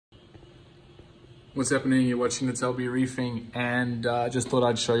What's happening? You're watching the Telby Reefing, and just thought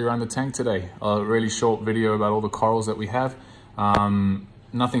I'd show you around the tank today. A really short video about all the corals that we have.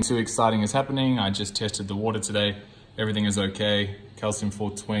 Nothing too exciting is happening. I just tested the water today. Everything is okay. Calcium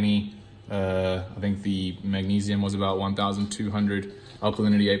 420. I think the magnesium was about 1,200.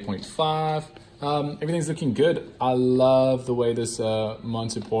 Alkalinity 8.5. Everything's looking good. I love the way this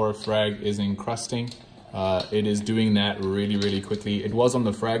Montipora frag is encrusting. It is doing that really quickly. It was on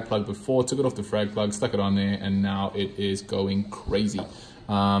the frag plug before, took it off the frag plug, stuck it on there, and now it is going crazy.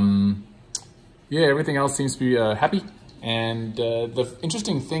 Yeah, everything else seems to be happy. And the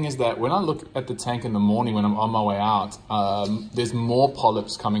interesting thing is that when I look at the tank in the morning when I'm on my way out, there's more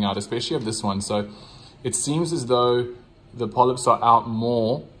polyps coming out, especially of this one. So it seems as though the polyps are out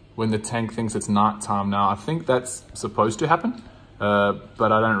more when the tank thinks it's nighttime now. I think that's supposed to happen, but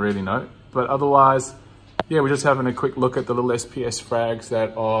I don't really know. But otherwise, yeah, we're just having a quick look at the little SPS frags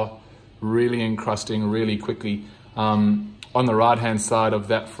that are really encrusting really quickly. On the right-hand side of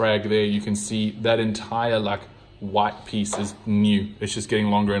that frag there, you can see that entire like white piece is new. It's just getting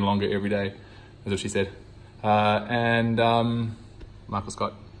longer and longer every day, as she said. Michael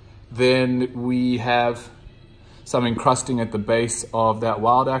Scott. Then we have some encrusting at the base of that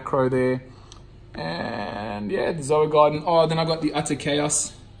wild acro there. And yeah, the Zoa Garden. Oh, then I got the Utter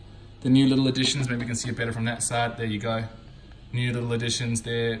Chaos. The new little additions, maybe you can see it better from that side. There you go. New little additions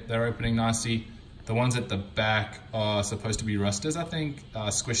there. They're opening nicely. The ones at the back are supposed to be rusters, I think.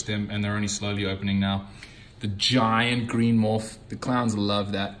 Squished them and they're only slowly opening now. The giant green morph, the clowns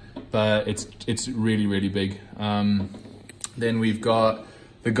love that, but it's really big. Then we've got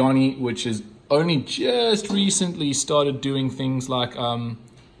the Goni, which is only just recently started doing things like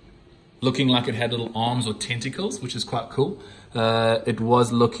looking like it had little arms or tentacles, which is quite cool. It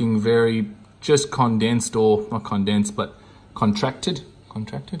was looking very just condensed, or not condensed, but contracted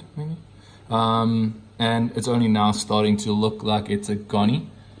maybe. And it's only now starting to look like it's a Goni.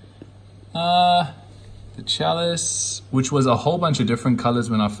 The Chalice, which was a whole bunch of different colors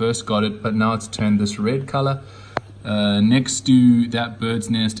when I first got it, but now it's turned this red color. Next to that bird's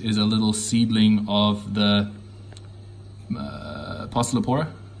nest is a little seedling of the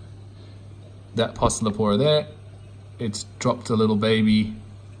Postlepora. That Postlepora there, it's dropped a little baby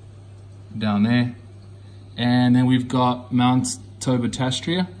down there. And then we've got Mount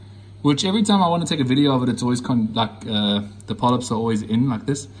Tobitastria, which every time I want to take a video of it, it's always the polyps are always in like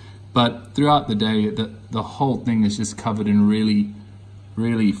this. But throughout the day, the whole thing is just covered in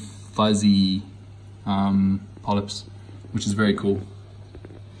really fuzzy polyps, which is very cool.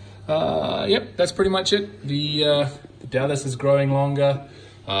 Yep, that's pretty much it. The Dallas is growing longer.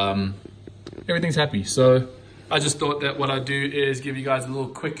 Everything's happy. So I just thought that what I'd do is give you guys a little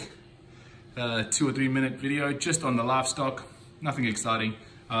quick 2 or 3 minute video just on the livestock. Nothing exciting.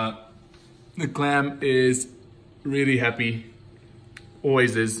 The clam is really happy,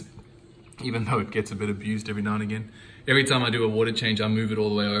 always is, even though it gets a bit abused every now and again. Every time I do a water change, I move it all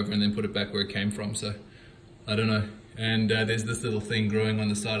the way over and then put it back where it came from. So I don't know. And there's this little thing growing on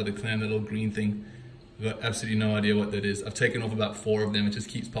the side of the clam, that little green thing. I've got absolutely no idea what that is. I've taken off about 4 of them. It just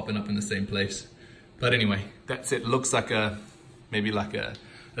keeps popping up in the same place. But anyway, that's it. Looks like maybe like a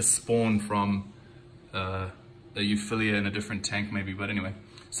spawn from a Euphilia in a different tank maybe. But anyway,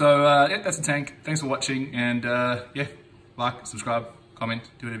 so yeah, that's a tank. Thanks for watching. And yeah, like, subscribe, comment,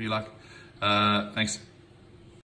 do whatever you like. Thanks.